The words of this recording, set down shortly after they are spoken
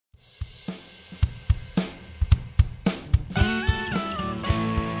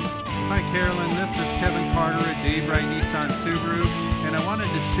Carolyn, this is Kevin Carter at Dave Wright Nissan Subaru, and I wanted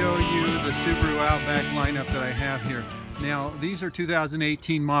to show you the Subaru Outback lineup that I have here. Now, these are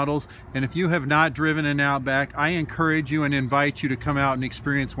 2018 models, and if you have not driven an Outback, I encourage you and invite you to come out and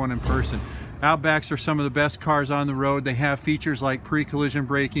experience one in person. Outbacks are some of the best cars on the road. They have features like pre-collision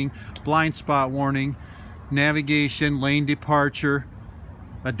braking, blind spot warning, navigation, lane departure,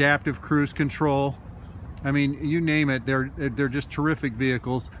 adaptive cruise control. I mean, you name it, they're just terrific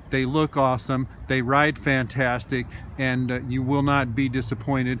vehicles. They look awesome, they ride fantastic, and you will not be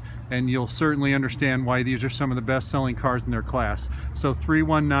disappointed, and you'll certainly understand why these are some of the best-selling cars in their class. So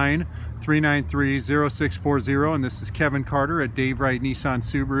 319-393-0640, and this is Kevin Carter at Dave Wright Nissan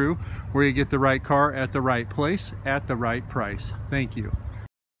Subaru, where you get the right car at the right place at the right price. Thank you.